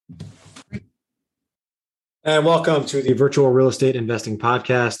And welcome to the Virtual Real Estate Investing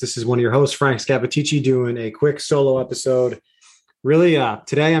Podcast. This is one of your hosts, Frank Scappaticci, doing a quick solo episode. Really,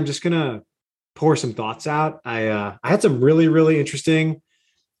 today I'm just gonna pour some thoughts out. I had some really interesting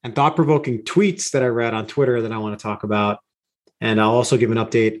and thought-provoking tweets that I read on Twitter that I want to talk about, and I'll also give an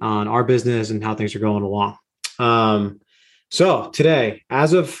update on our business and how things are going along. So today,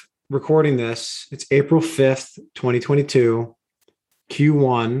 as of recording this, it's April 5th, 2022.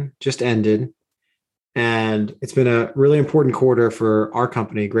 Q1 just ended. And it's been a really important quarter for our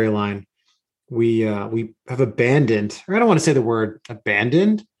company, Grayline. We have abandoned, or I don't want to say the word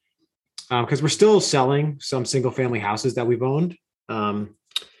abandoned, because we're still selling some single family houses that we've owned. But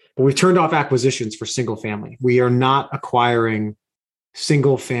we've turned off acquisitions for single family. We are not acquiring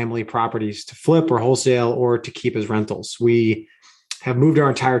single family properties to flip or wholesale or to keep as rentals. We have moved our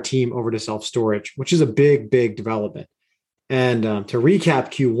entire team over to self-storage, which is a big development. And to recap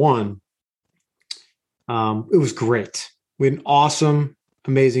Q1, it was great. We had an awesome,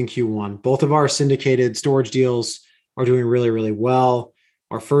 amazing Q1. Both of our syndicated storage deals are doing really well.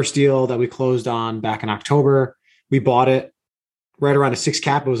 Our first deal that we closed on back in October, we bought it right around a 6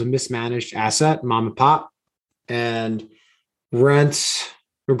 cap. It was a mismanaged asset, mom and pop. And rent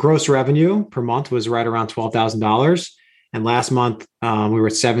or gross revenue per month was right around $12,000. And last month, we were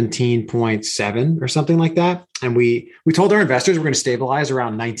at 17.7 or something like that. And we told our investors we're going to stabilize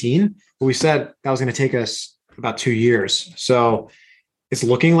around 19, but we said that was going to take us about 2 years. So it's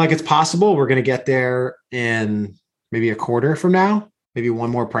looking like it's possible. We're going to get there in maybe a quarter from now, maybe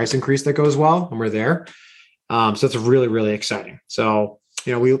one more price increase that goes well, and we're there. So it's really exciting. So,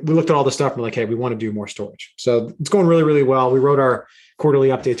 we looked at all the stuff and we're like, hey, we want to do more storage. So it's going really well. We wrote our quarterly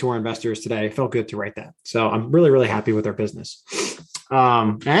update to our investors today. It felt good to write that. So I'm really happy with our business.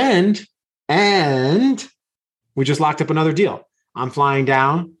 And we just locked up another deal. I'm flying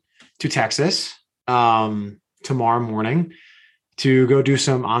down to Texas tomorrow morning to go do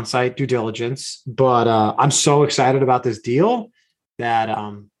some on-site due diligence. But I'm so excited about this deal that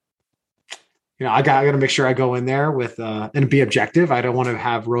I got to make sure I go in there with and be objective. I don't want to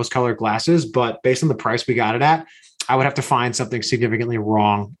have rose-colored glasses, but based on the price we got it at, I would have to find something significantly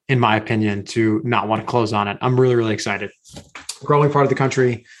wrong, in my opinion, to not want to close on it. I'm really excited. Growing part of the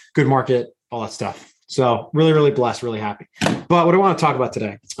country, good market, all that stuff. So really blessed, really happy. But what I want to talk about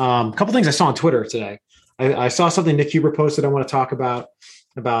today, a couple things I saw on Twitter today. I saw something Nick Huber posted I want to talk about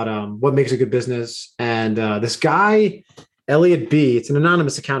what makes a good business. And this guy, Elliot B, it's an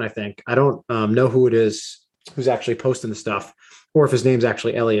anonymous account, I think. I don't know who it is who's actually posting the stuff or if his name's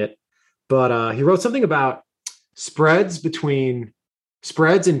actually Elliot. But he wrote something about spreads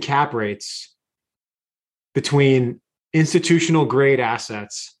and cap rates between institutional grade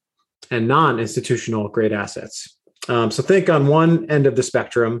assets and non-institutional grade assets. So think on one end of the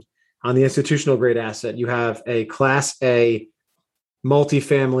spectrum, on the institutional grade asset, you have a Class A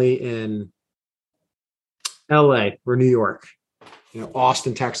multifamily in LA or New York,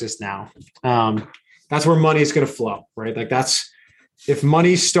 Austin, Texas now. That's where money is going to flow, right? Like if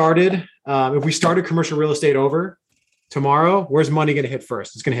money started, if we started commercial real estate over tomorrow, where's money going to hit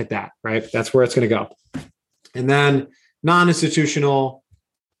first? It's going to hit that, right? That's where it's going to go. And then non-institutional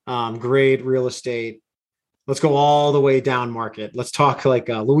grade real estate. Let's go all the way down market. Let's talk like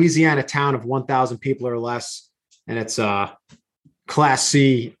a Louisiana town of 1,000 people or less. And it's a Class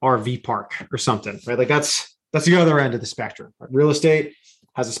C RV park or something, right? Like that's the other end of the spectrum. Real estate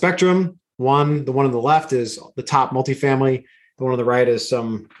has a spectrum. The one on the left is the top multifamily. The one on the right is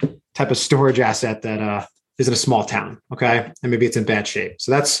some type of storage asset that is in a small town. Okay. And maybe it's in bad shape.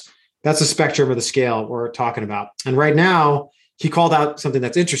 So that's the spectrum of the scale we're talking about. And right now he called out something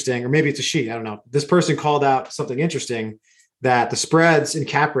that's interesting, or maybe it's a she, I don't know. This person called out something interesting, that the spreads in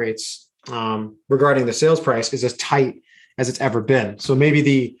cap rates regarding the sales price is as tight as it's ever been. So maybe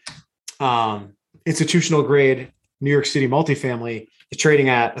the institutional grade New York City multifamily is trading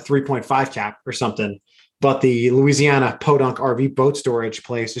at a 3.5 cap or something, but the Louisiana Podunk RV boat storage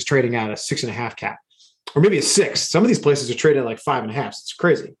place is trading at a 6.5 cap, or maybe a 6. Some of these places are trading at like 5.5. It's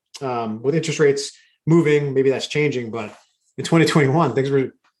crazy. With interest rates moving, maybe that's changing, but in 2021,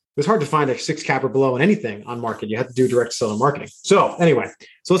 it was hard to find a 6 cap or below in anything on market. You had to do direct seller marketing. So anyway,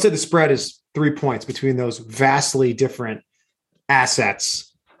 so let's say the spread is 3 points between those vastly different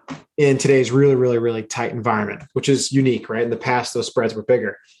assets in today's really tight environment, which is unique, right? In the past, those spreads were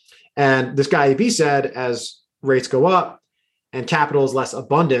bigger. And this guy AB said, as rates go up and capital is less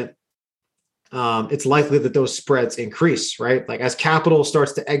abundant, it's likely that those spreads increase, right? Like as capital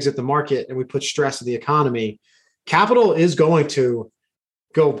starts to exit the market and we put stress in the economy, capital is going to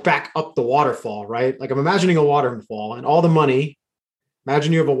go back up the waterfall, right? Like I'm imagining a waterfall and all the money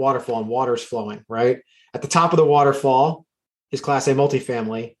Imagine you have a waterfall and water's flowing, right? At the top of the waterfall is Class A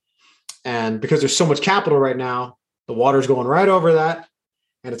multifamily. And because there's so much capital right now, the water's going right over that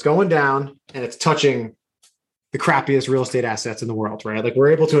and it's going down and it's touching the crappiest real estate assets in the world, right? Like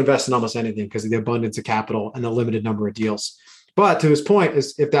we're able to invest in almost anything because of the abundance of capital and the limited number of deals. But to his point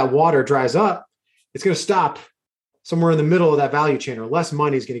is if that water dries up, it's going to stop somewhere in the middle of that value chain, or less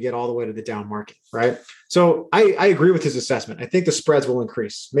money is going to get all the way to the down market, right? So I agree with his assessment. I think the spreads will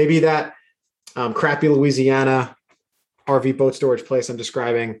increase. Maybe that crappy Louisiana RV boat storage place I'm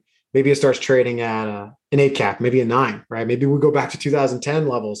describing, maybe it starts trading at an 8 cap, maybe a 9, right? Maybe we go back to 2010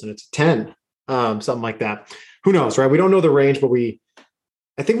 levels and it's a 10, something like that. Who knows, right? We don't know the range, but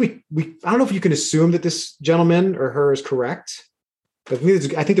I think I don't know if you can assume that this gentleman or her is correct. But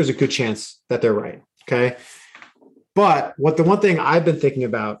I think there's a good chance that they're right. Okay. But the one thing I've been thinking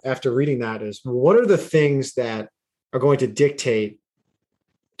about after reading that is what are the things that are going to dictate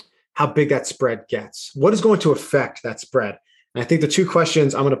how big that spread gets? What is going to affect that spread? And I think the two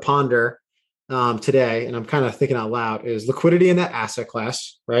questions I'm going to ponder today, and I'm kind of thinking out loud, is liquidity in that asset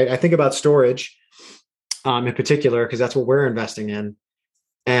class, right? I think about storage in particular, because that's what we're investing in.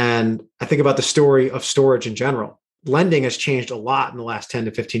 And I think about the story of storage in general. Lending has changed a lot in the last 10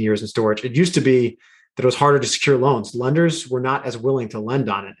 to 15 years in storage. It used to be that it was harder to secure loans. Lenders were not as willing to lend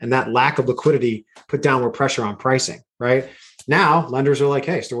on it. And that lack of liquidity put downward pressure on pricing, right? Now, lenders are like,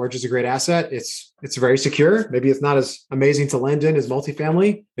 hey, storage is a great asset. It's very secure. Maybe it's not as amazing to lend in as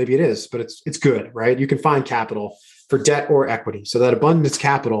multifamily. Maybe it is, but it's good, right? You can find capital for debt or equity. So that the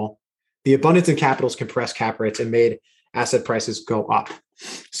abundance in capital has compressed cap rates and made asset prices go up.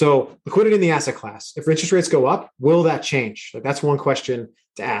 So liquidity in the asset class. If interest rates go up, will that change? Like that's one question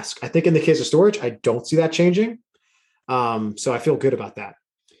to ask. I think in the case of storage, I don't see that changing. So I feel good about that.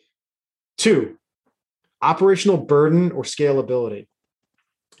 2, operational burden or scalability.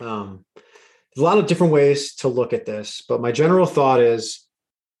 There's a lot of different ways to look at this, but my general thought is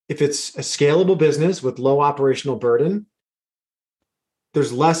if it's a scalable business with low operational burden,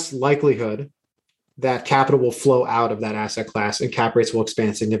 there's less likelihood that capital will flow out of that asset class and cap rates will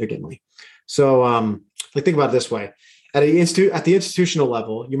expand significantly. So think about it this way. At the institutional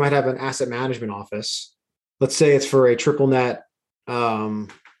level, you might have an asset management office. Let's say it's for a triple net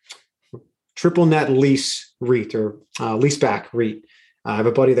lease REIT or leaseback REIT. I have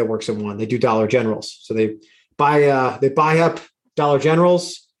a buddy that works in one. They do Dollar Generals. So they buy up Dollar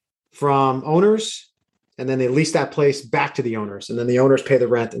Generals from owners, and then they lease that place back to the owners, and then the owners pay the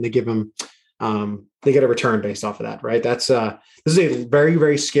rent and they give them they get a return based off of that, right? This is a very,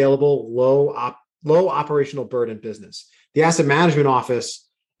 very scalable, low operational burden business. The asset management office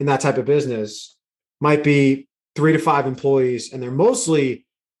in that type of business might be 3 to 5 employees, and they're mostly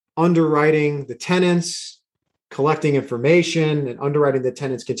underwriting the tenants, collecting information, and underwriting the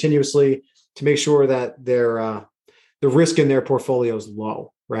tenants continuously to make sure that the risk in their portfolio is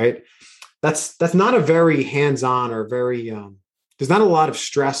low, right? That's not a very hands-on or very there's not a lot of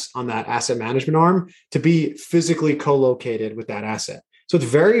stress on that asset management arm to be physically co-located with that asset. So it's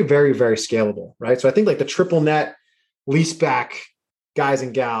very, very, very scalable, right? So I think like the triple net leaseback guys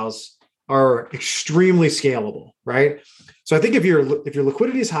and gals are extremely scalable, right? So I think if your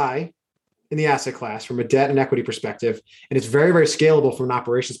liquidity is high in the asset class from a debt and equity perspective, and it's very, very scalable from an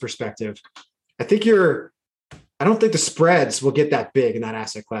operations perspective, I don't think the spreads will get that big in that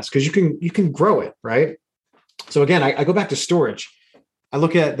asset class because you can grow it, right? So again, I go back to storage. I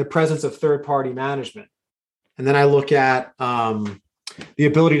look at the presence of third-party management, and then I look at the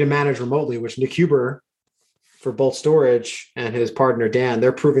ability to manage remotely, which Nick Huber for Bolt Storage and his partner Dan,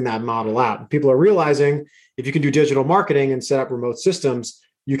 they're proving that model out. People are realizing if you can do digital marketing and set up remote systems,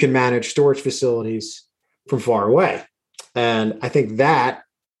 you can manage storage facilities from far away. And I think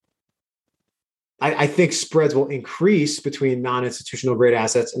I think spreads will increase between non-institutional grade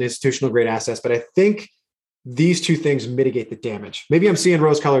assets and institutional grade assets, but I think these two things mitigate the damage. Maybe I'm seeing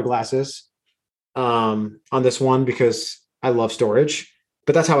rose-colored glasses on this one because I love storage,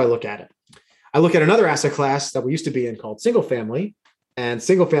 but that's how I look at it. I look at another asset class that we used to be in called single family, and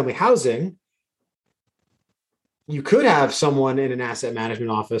single family housing. You could have someone in an asset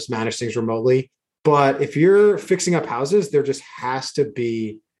management office manage things remotely, but if you're fixing up houses, there just has to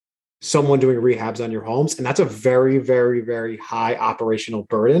be someone doing rehabs on your homes. And that's a very, very, very high operational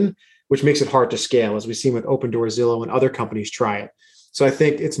burden, which makes it hard to scale, as we've seen with Opendoor, Zillow, and other companies try it. So I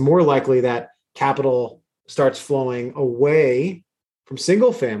think it's more likely that capital starts flowing away from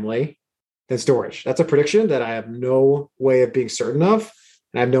single family than storage. That's a prediction that I have no way of being certain of,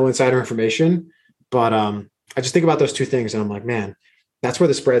 and I have no insider information. But I just think about those two things, and I'm like, man, that's where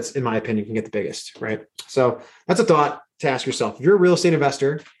the spreads, in my opinion, can get the biggest, right? So that's a thought to ask yourself, if you're a real estate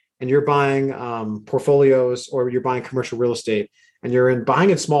investor and you're buying portfolios or you're buying commercial real estate and you're buying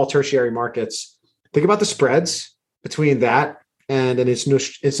in small tertiary markets, think about the spreads between that and an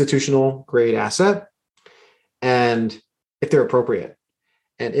institutional grade asset, and if they're appropriate,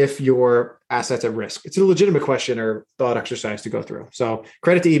 and if your asset's at risk. It's a legitimate question or thought exercise to go through. So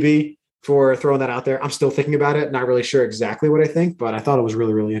credit to EB for throwing that out there. I'm still thinking about it, not really sure exactly what I think, but I thought it was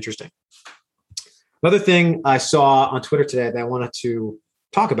really, really interesting. Another thing I saw on Twitter today that I wanted to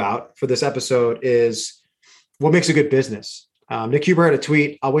talk about for this episode is what makes a good business. Nick Huber had a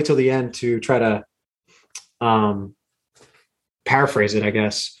tweet. I'll wait till the end to try to paraphrase it, I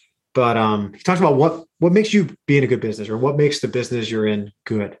guess. But he talked about what makes you be in a good business, or what makes the business you're in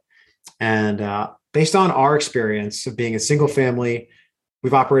good. And based on our experience of being a single family,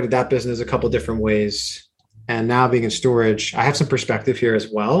 we've operated that business a couple different ways. And now being in storage, I have some perspective here as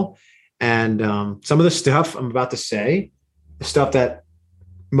well. And some of the stuff I'm about to say, the stuff that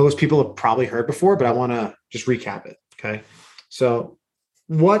most people have probably heard before, but I want to just recap it. Okay. So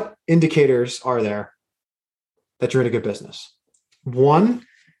what indicators are there that you're in a good business? One,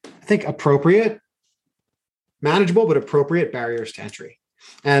 I think appropriate, manageable, but appropriate barriers to entry.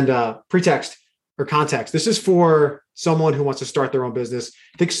 And pretext or context, this is for someone who wants to start their own business.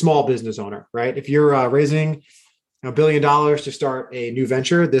 Think small business owner, right? If you're raising $1 billion to start a new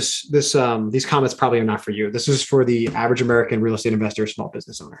venture, these comments probably are not for you. This is for the average American real estate investor, small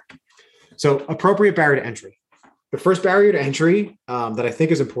business owner. So appropriate barrier to entry. The first barrier to entry that I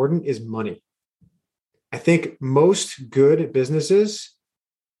think is important is money. I think most good businesses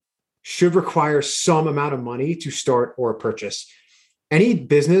should require some amount of money to start or purchase. Any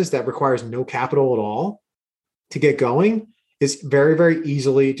business that requires no capital at all to get going is very, very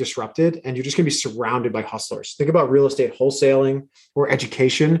easily disrupted, and you're just going to be surrounded by hustlers. Think about real estate wholesaling or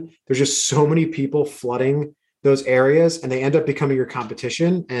education. There's just so many people flooding those areas, and they end up becoming your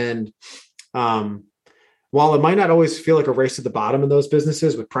competition. And while it might not always feel like a race to the bottom in those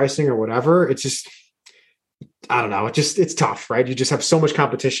businesses with pricing or whatever, it's just, I don't know, it's tough, right? You just have so much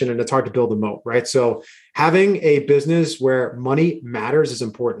competition and it's hard to build a moat, right? So having a business where money matters is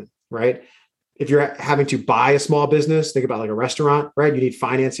important, right? If you're having to buy a small business, think about like a restaurant, right? You need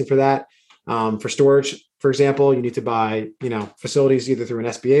financing for that. For storage, for example, you need to buy, facilities either through an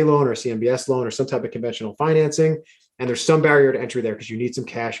SBA loan or a CMBS loan or some type of conventional financing. And there's some barrier to entry there because you need some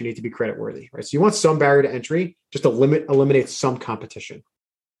cash. You need to be credit worthy, right? So you want some barrier to entry just to eliminate some competition.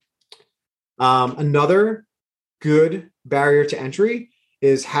 Another good barrier to entry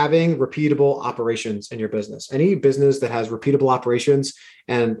is having repeatable operations in your business. Any business that has repeatable operations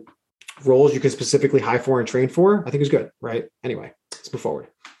and roles you can specifically hire for and train for, I think is good, right? Anyway, let's move forward.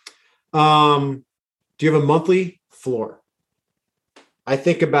 Do you have a monthly floor? I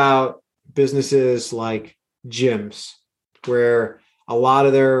think about businesses like gyms, where a lot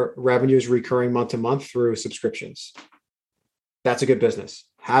of their revenue is recurring month to month through subscriptions. That's a good business.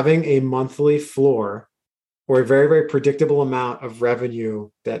 Having a monthly floor or a very, very predictable amount of revenue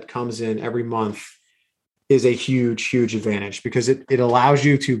that comes in every month is a huge, huge advantage, because it allows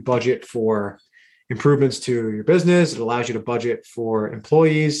you to budget for improvements to your business. It allows you to budget for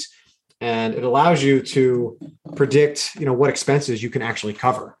employees, and it allows you to predict, what expenses you can actually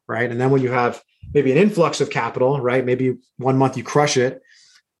cover, right? And then when you have maybe an influx of capital, right? Maybe one month you crush it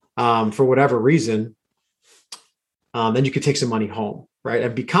for whatever reason, then you could take some money home, right?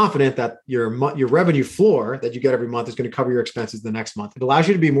 And be confident that your revenue floor that you get every month is going to cover your expenses the next month. It allows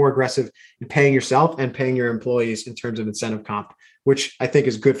you to be more aggressive in paying yourself and paying your employees in terms of incentive comp, which I think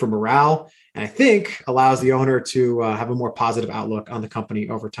is good for morale, and I think allows the owner to have a more positive outlook on the company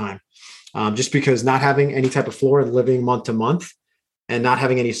over time. Just because not having any type of floor and living month to month and not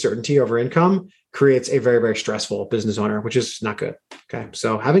having any certainty over income creates a very, very stressful business owner, which is not good. Okay.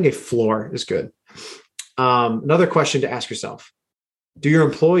 So having a floor is good. Another question to ask yourself: do your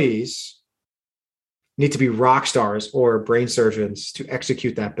employees need to be rock stars or brain surgeons to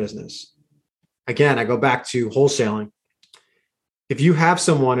execute that business? Again, I go back to wholesaling. If you have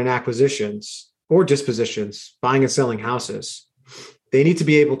someone in acquisitions or dispositions buying and selling houses, they need to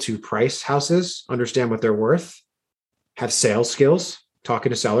be able to price houses, understand what they're worth, have sales skills, talking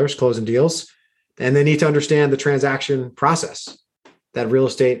to sellers, closing deals, and they need to understand the transaction process that real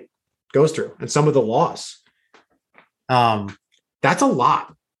estate goes through and some of the laws. That's a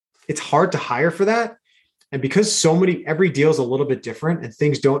lot. It's hard to hire for that. And because every deal is a little bit different and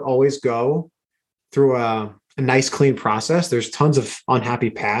things don't always go through a nice, clean process, there's tons of unhappy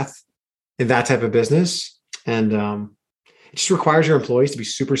path in that type of business. And it just requires your employees to be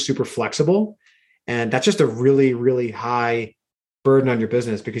super, super flexible. And that's just a really, really high burden on your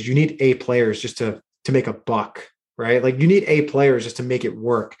business, because you need A players just to make a buck, right? Like you need A players just to make it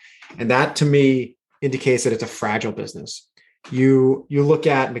work. And that to me indicates that it's a fragile business. You look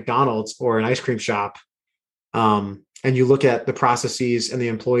at McDonald's or an ice cream shop, and you look at the processes and the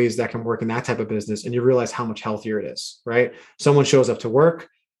employees that can work in that type of business, and you realize how much healthier it is, right? Someone shows up to work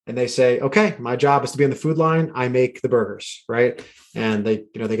and they say, okay, my job is to be on the food line. I make the burgers, right? And they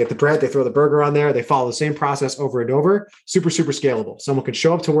get the bread, they throw the burger on there. They follow the same process over and over, super, super scalable. Someone can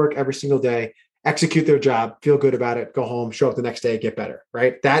show up to work every single day, execute their job, feel good about it, go home, show up the next day, get better,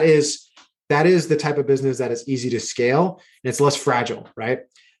 right? That is the type of business that is easy to scale and it's less fragile, right?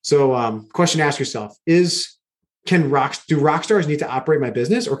 So question to ask yourself is, do rock stars need to operate my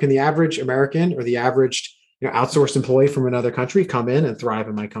business, or can the average American or the average outsourced employee from another country come in and thrive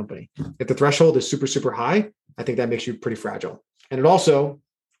in my company? If the threshold is super, super high, I think that makes you pretty fragile. And it also,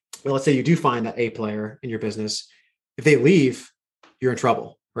 well, let's say you do find that A player in your business. If they leave, you're in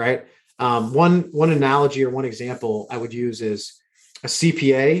trouble, right? One analogy or one example I would use is a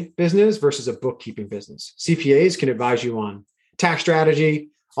CPA business versus a bookkeeping business. CPAs can advise you on tax strategy,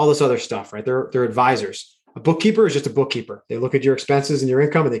 all this other stuff, right? They're advisors. A bookkeeper is just a bookkeeper. They look at your expenses and your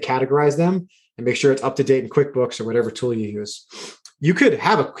income and they categorize them and make sure it's up to date in QuickBooks or whatever tool you use. You could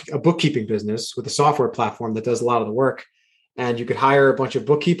have a bookkeeping business with a software platform that does a lot of the work, and you could hire a bunch of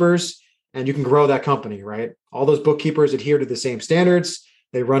bookkeepers and you can grow that company, right? All those bookkeepers adhere to the same standards.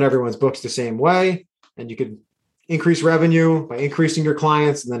 They run everyone's books the same way, and you could increase revenue by increasing your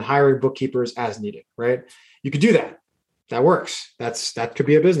clients and then hiring bookkeepers as needed, right? You could do that. That works. That could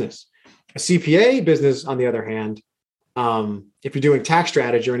be a business. A CPA business, on the other hand, if you're doing tax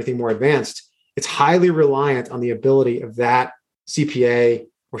strategy or anything more advanced, it's highly reliant on the ability of that CPA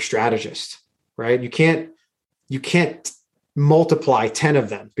or strategist, right? You can't multiply 10 of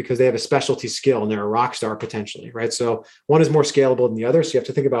them because they have a specialty skill and they're a rock star potentially, right? So one is more scalable than the other. So you have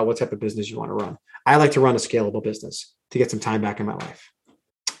to think about what type of business you want to run. I like to run a scalable business to get some time back in my life.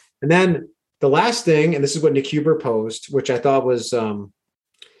 And then the last thing, and this is what Nick Huber posed, which I thought was,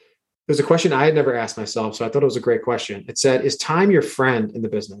 it was a question I had never asked myself. So I thought it was a great question. It said, is time your friend in the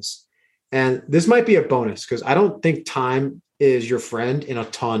business? And this might be a bonus because I don't think time is your friend in a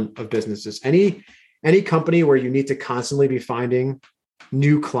ton of businesses. Any company where you need to constantly be finding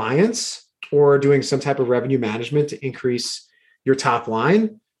new clients or doing some type of revenue management to increase your top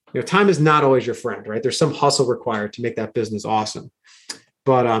line, time is not always your friend, right? There's some hustle required to make that business awesome.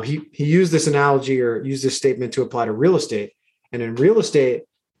 But he used this analogy or used this statement to apply to real estate. And in real estate,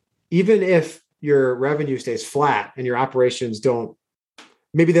 even if your revenue stays flat and your operations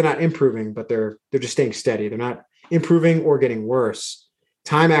maybe they're not improving, but they're just staying steady. They're not improving or getting worse.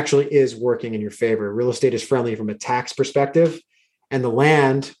 Time actually is working in your favor. Real estate is friendly from a tax perspective, and the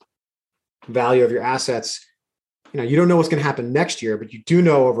land value of your assets, you don't know what's going to happen next year, but you do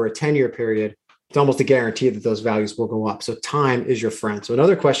know over a 10-year period, it's almost a guarantee that those values will go up. So time is your friend. So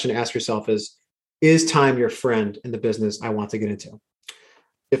another question to ask yourself is time your friend in the business I want to get into?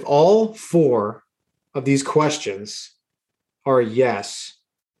 If all 4 of these questions are a yes,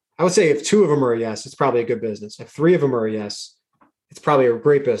 I would say if 2 of them are a yes, it's probably a good business. If 3 of them are a yes, it's probably a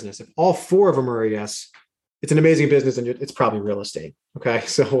great business. If all 4 of them are a yes, it's an amazing business and it's probably real estate. Okay.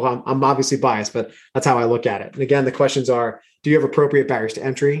 So I'm obviously biased, but that's how I look at it. And again, the questions are, do you have appropriate barriers to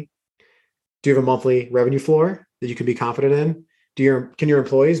entry? Do you have a monthly revenue floor that you can be confident in? Can your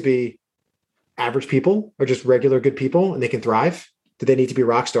employees be average people or just regular good people and they can thrive? Do they need to be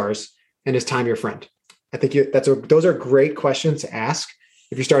rock stars? And is time your friend? I think those are great questions to ask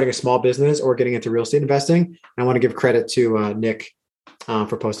if you're starting a small business or getting into real estate investing. And I want to give credit to Nick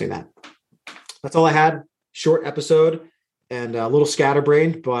for posting that. That's all I had. Short episode and a little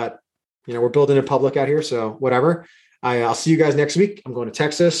scatterbrained, but we're building in public out here, so whatever. I'll see you guys next week. I'm going to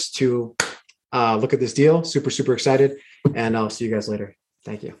Texas to look at this deal. Super, super excited, and I'll see you guys later.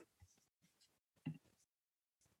 Thank you.